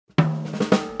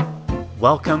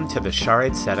Welcome to the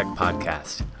Shaarei Tzedek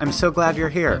podcast. I'm so glad you're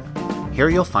here. Here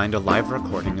you'll find a live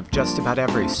recording of just about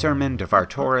every sermon, Devar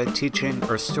Torah, teaching,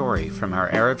 or story from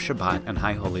our Erev Shabbat and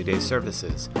High Holy Day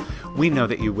services. We know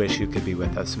that you wish you could be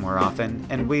with us more often,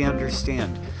 and we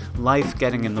understand. Life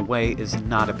getting in the way is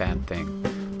not a bad thing.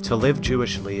 To live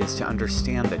Jewishly is to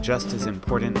understand that just as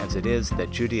important as it is that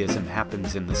Judaism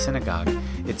happens in the synagogue,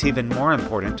 it's even more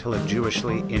important to live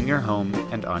Jewishly in your home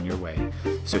and on your way.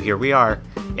 So here we are,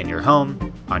 in your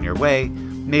home, on your way,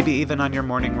 maybe even on your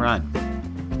morning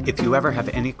run. If you ever have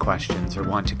any questions or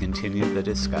want to continue the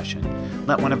discussion,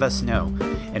 let one of us know,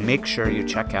 and make sure you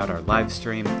check out our live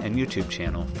stream and YouTube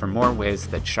channel for more ways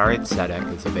that Shaarei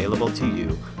Tzedek is available to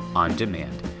you on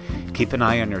demand. Keep an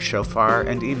eye on your shofar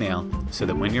and email so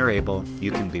that when you're able, you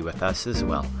can be with us as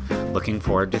well. Looking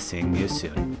forward to seeing you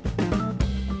soon.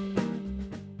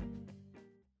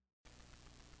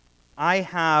 I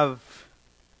have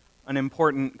an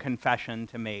important confession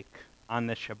to make on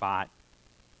this Shabbat.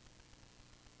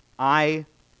 I,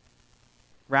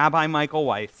 Rabbi Michael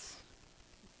Weiss,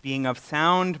 being of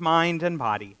sound mind and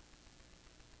body,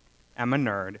 am a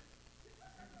nerd.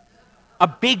 A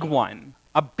big one,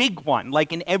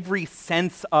 like in every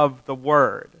sense of the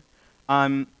word.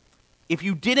 If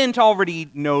you didn't already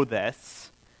know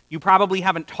this, you probably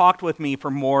haven't talked with me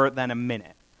for more than a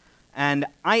minute. And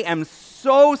I am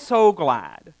so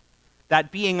glad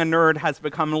that being a nerd has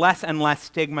become less and less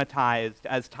stigmatized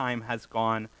as time has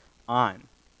gone on.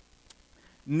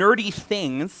 Nerdy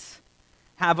things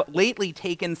have lately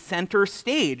taken center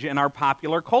stage in our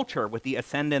popular culture with the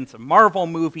ascendance of Marvel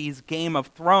movies, Game of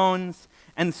Thrones,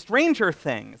 and Stranger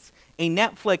Things, a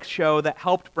Netflix show that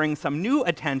helped bring some new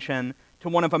attention to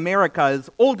one of America's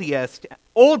oldest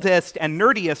and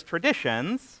nerdiest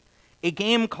traditions, a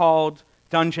game called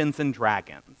Dungeons &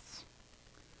 Dragons.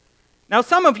 Now,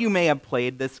 some of you may have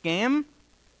played this game.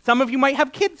 Some of you might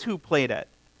have kids who played it.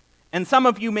 And some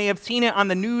of you may have seen it on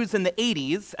the news in the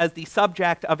 80s as the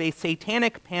subject of a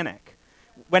satanic panic,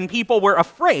 when people were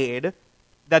afraid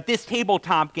that this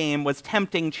tabletop game was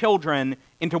tempting children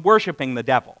into worshiping the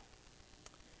devil.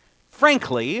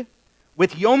 Frankly,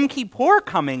 with Yom Kippur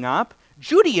coming up,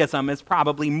 Judaism is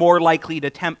probably more likely to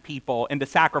tempt people into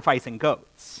sacrificing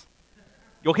goats.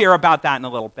 You'll hear about that in a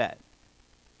little bit.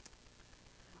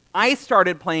 I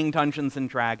started playing Dungeons &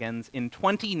 Dragons in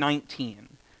 2019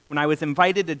 when I was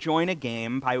invited to join a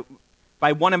game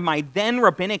by one of my then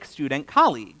rabbinic student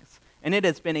colleagues, and it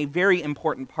has been a very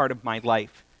important part of my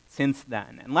life since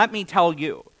then. And let me tell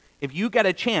you, if you get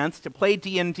a chance to play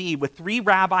D&D with 3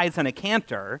 rabbis and a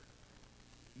cantor,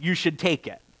 you should take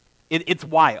it. It's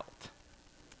wild.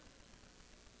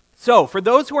 So, for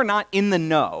those who are not in the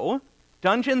know,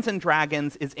 Dungeons &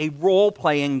 Dragons is a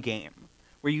role-playing game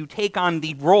where you take on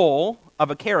the role of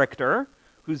a character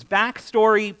whose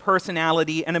backstory,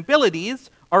 personality, and abilities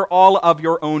are all of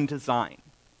your own design.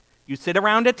 You sit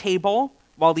around a table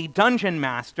while the dungeon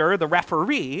master, the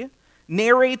referee,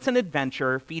 narrates an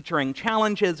adventure featuring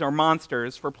challenges or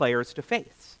monsters for players to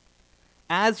face.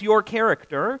 As your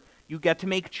character, you get to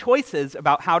make choices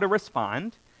about how to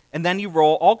respond, and then you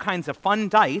roll all kinds of fun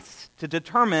dice to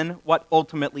determine what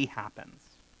ultimately happens.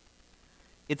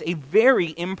 It's a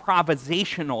very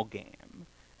improvisational game,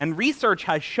 and research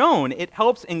has shown it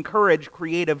helps encourage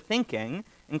creative thinking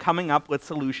and coming up with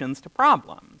solutions to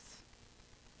problems.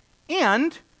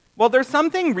 And, while there's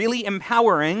something really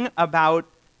empowering about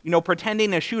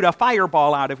pretending to shoot a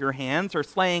fireball out of your hands or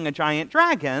slaying a giant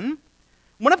dragon,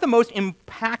 one of the most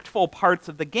impactful parts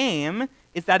of the game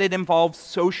is that it involves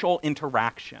social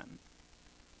interaction.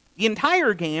 The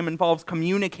entire game involves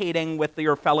communicating with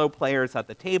your fellow players at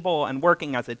the table and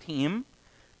working as a team,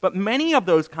 but many of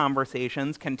those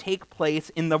conversations can take place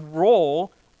in the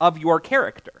role of your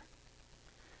character.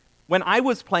 When I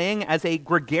was playing as a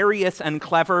gregarious and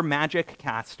clever magic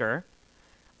caster,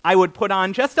 I would put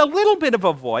on just a little bit of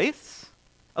a voice,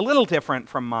 a little different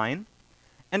from mine,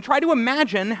 and try to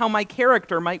imagine how my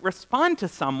character might respond to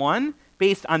someone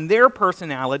based on their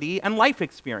personality and life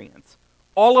experience,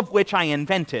 all of which I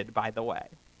invented, by the way.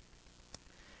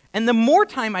 And the more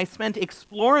time I spent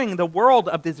exploring the world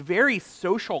of this very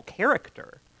social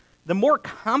character, the more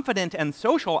confident and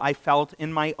social I felt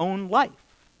in my own life.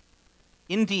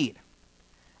 Indeed,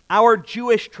 our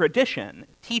Jewish tradition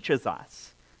teaches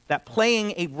us that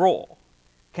playing a role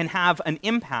can have an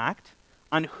impact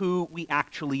on who we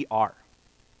actually are.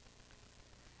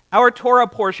 Our Torah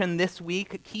portion this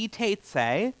week, Ki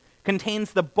Teitzei,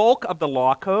 contains the bulk of the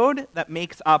law code that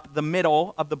makes up the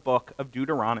middle of the book of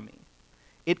Deuteronomy.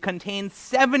 It contains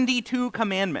 72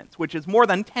 commandments, which is more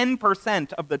than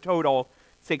 10% of the total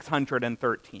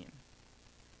 613.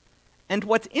 And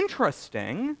what's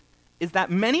interesting is that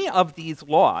many of these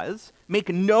laws make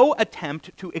no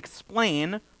attempt to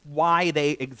explain why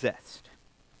they exist.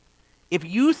 If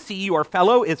you see your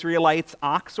fellow Israelites'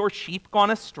 ox or sheep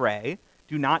gone astray,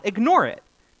 do not ignore it.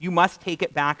 You must take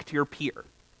it back to your peer.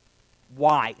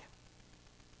 Why?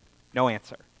 No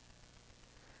answer.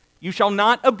 You shall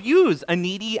not abuse a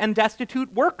needy and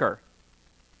destitute worker.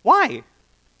 Why?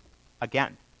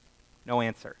 Again, no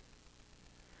answer.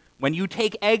 When you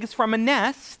take eggs from a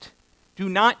nest, do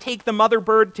not take the mother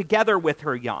bird together with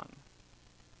her young.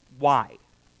 Why?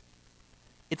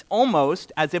 It's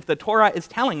almost as if the Torah is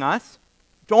telling us,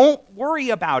 don't worry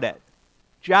about it.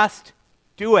 Just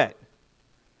do it.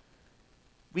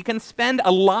 We can spend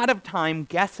a lot of time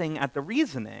guessing at the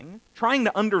reasoning, trying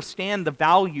to understand the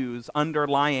values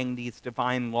underlying these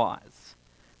divine laws.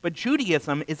 But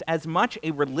Judaism is as much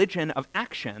a religion of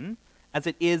action as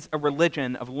it is a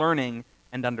religion of learning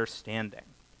and understanding.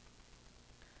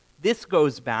 This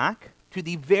goes back to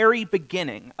the very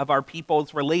beginning of our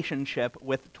people's relationship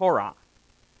with Torah.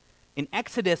 In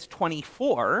Exodus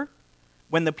 24,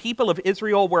 when the people of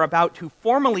Israel were about to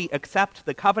formally accept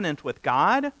the covenant with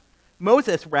God,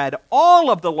 Moses read all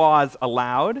of the laws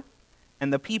aloud,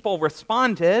 and the people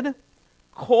responded,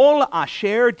 Kol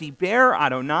asher diber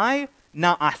Adonai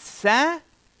na'aseh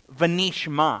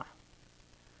v'nishma.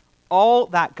 All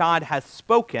that God has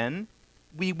spoken,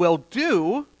 we will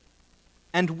do,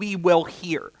 and we will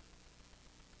hear.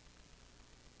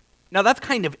 Now that's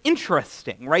kind of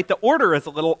interesting, right? The order is a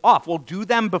little off. We'll do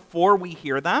them before we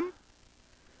hear them.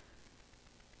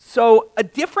 So a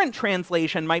different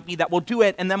translation might be that we'll do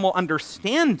it and then we'll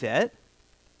understand it,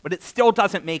 but it still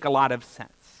doesn't make a lot of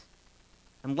sense.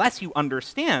 Unless you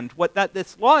understand what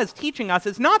this law is teaching us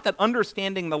is not that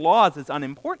understanding the laws is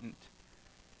unimportant,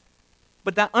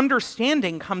 but that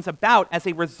understanding comes about as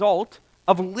a result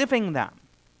of living them.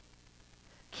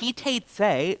 Ki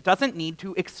Teitzei doesn't need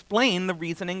to explain the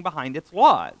reasoning behind its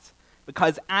laws,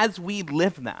 because as we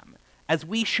live them, as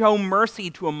we show mercy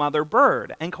to a mother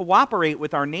bird and cooperate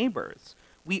with our neighbors,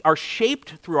 we are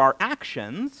shaped through our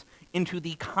actions into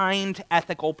the kind,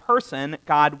 ethical person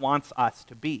God wants us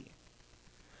to be.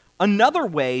 Another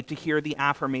way to hear the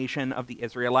affirmation of the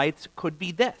Israelites could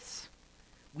be this: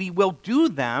 we will do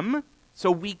them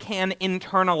so we can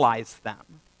internalize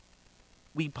them.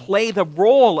 We play the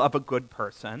role of a good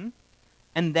person,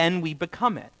 and then we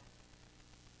become it.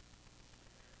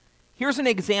 Here's an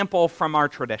example from our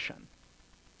tradition.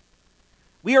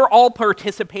 We are all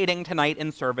participating tonight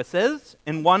in services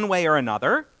in one way or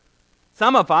another.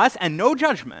 Some of us, and no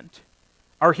judgment,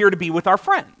 are here to be with our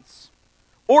friends,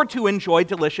 or to enjoy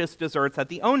delicious desserts at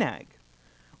the Oneg.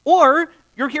 Or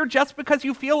you're here just because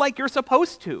you feel like you're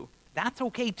supposed to. That's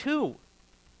okay too.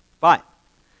 But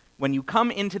when you come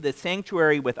into the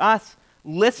sanctuary with us,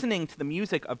 listening to the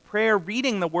music of prayer,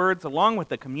 reading the words along with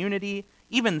the community,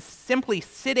 even simply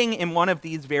sitting in one of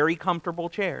these very comfortable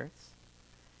chairs,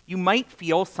 you might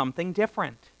feel something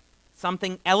different,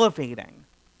 something elevating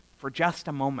for just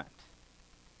a moment.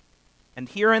 And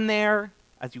here and there,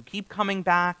 as you keep coming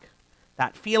back,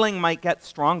 that feeling might get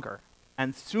stronger.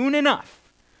 And soon enough,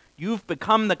 you've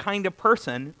become the kind of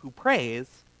person who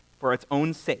prays for its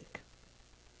own sake.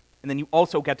 And then you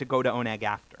also get to go to Oneg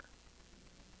after.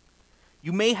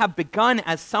 You may have begun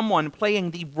as someone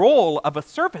playing the role of a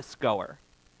service goer,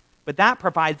 but that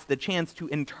provides the chance to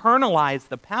internalize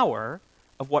the power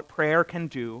of what prayer can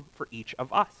do for each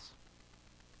of us.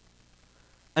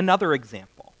 Another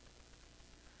example.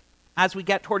 As we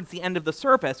get towards the end of the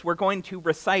service, we're going to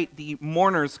recite the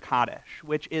Mourner's Kaddish,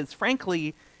 which is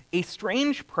frankly a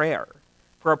strange prayer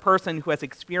for a person who has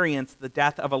experienced the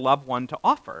death of a loved one to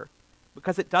offer,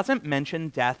 because it doesn't mention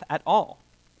death at all.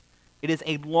 It is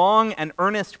a long and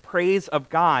earnest praise of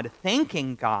God,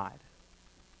 thanking God.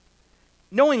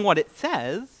 Knowing what it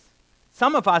says,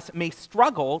 some of us may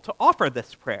struggle to offer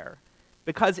this prayer,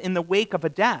 because in the wake of a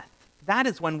death, that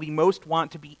is when we most want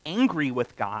to be angry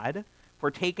with God for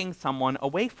taking someone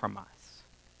away from us.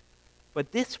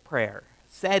 But this prayer,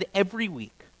 said every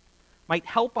week, might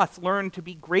help us learn to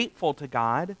be grateful to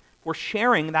God for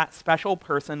sharing that special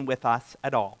person with us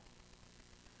at all.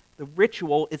 The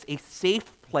ritual is a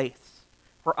safe place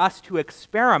for us to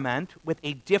experiment with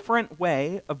a different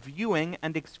way of viewing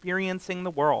and experiencing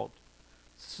the world,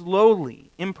 slowly,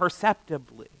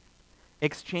 imperceptibly,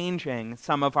 exchanging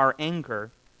some of our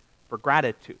anger for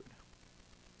gratitude.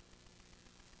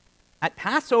 At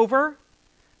Passover,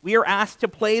 we are asked to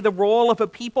play the role of a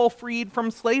people freed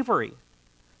from slavery,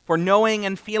 for knowing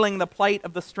and feeling the plight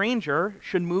of the stranger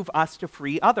should move us to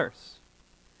free others.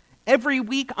 Every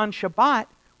week on Shabbat,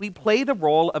 we play the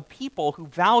role of people who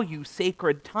value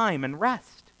sacred time and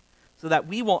rest, so that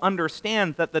we will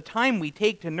understand that the time we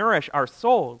take to nourish our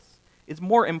souls is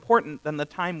more important than the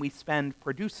time we spend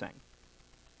producing.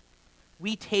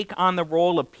 We take on the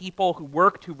role of people who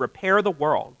work to repair the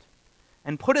world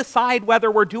and put aside whether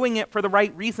we're doing it for the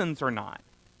right reasons or not.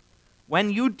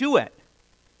 When you do it,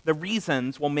 the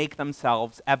reasons will make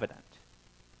themselves evident.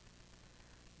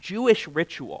 Jewish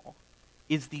ritual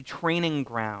is the training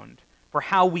ground for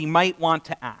how we might want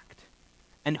to act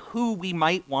and who we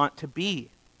might want to be.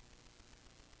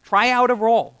 Try out a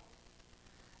role,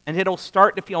 and it'll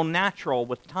start to feel natural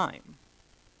with time.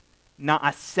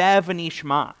 Na'aseh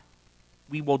v'nishma.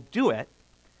 We will do it,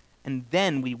 and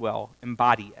then we will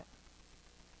embody it.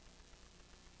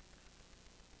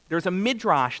 There's a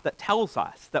midrash that tells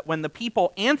us that when the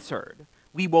people answered,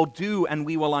 "We will do and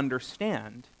we will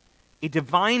understand," a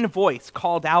divine voice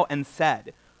called out and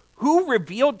said, "Who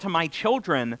revealed to my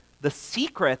children the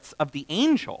secrets of the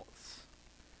angels?"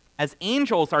 As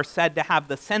angels are said to have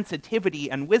the sensitivity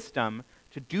and wisdom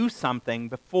to do something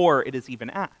before it is even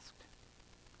asked.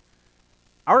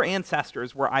 Our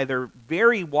ancestors were either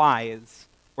very wise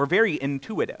or very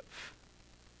intuitive.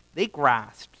 They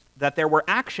grasped that there were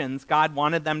actions God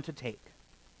wanted them to take,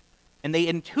 and they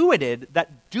intuited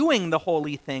that doing the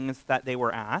holy things that they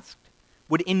were asked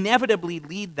would inevitably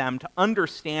lead them to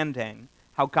understanding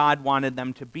how God wanted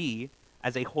them to be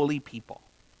as a holy people.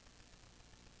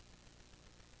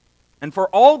 And for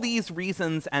all these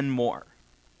reasons and more,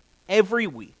 every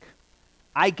week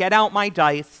I get out my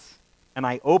dice and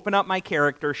I open up my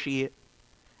character sheet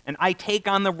and I take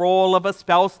on the role of a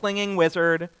spell-slinging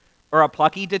wizard or a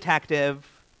plucky detective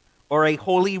or a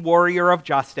holy warrior of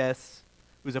justice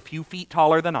who's a few feet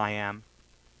taller than I am.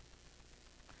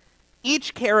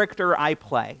 Each character I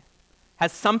play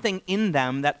has something in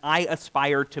them that I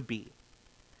aspire to be.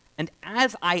 And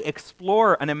as I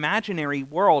explore an imaginary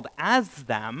world as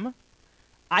them,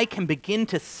 I can begin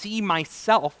to see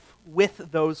myself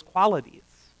with those qualities.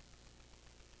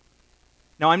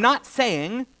 Now, I'm not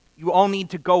saying you all need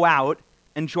to go out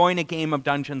and join a game of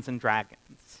Dungeons and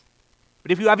Dragons.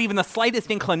 But if you have even the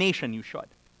slightest inclination, you should.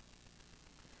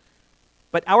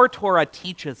 But our Torah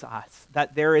teaches us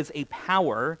that there is a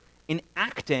power in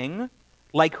acting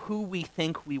like who we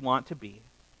think we want to be,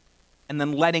 and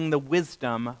then letting the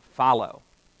wisdom follow.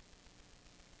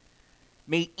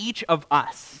 May each of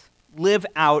us live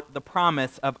out the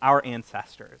promise of our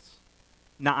ancestors,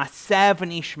 Na'aseh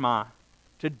v'nishma,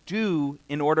 to do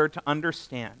in order to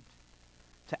understand,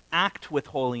 to act with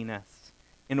holiness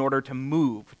in order to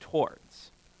move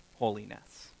towards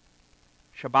holiness.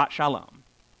 Shabbat Shalom.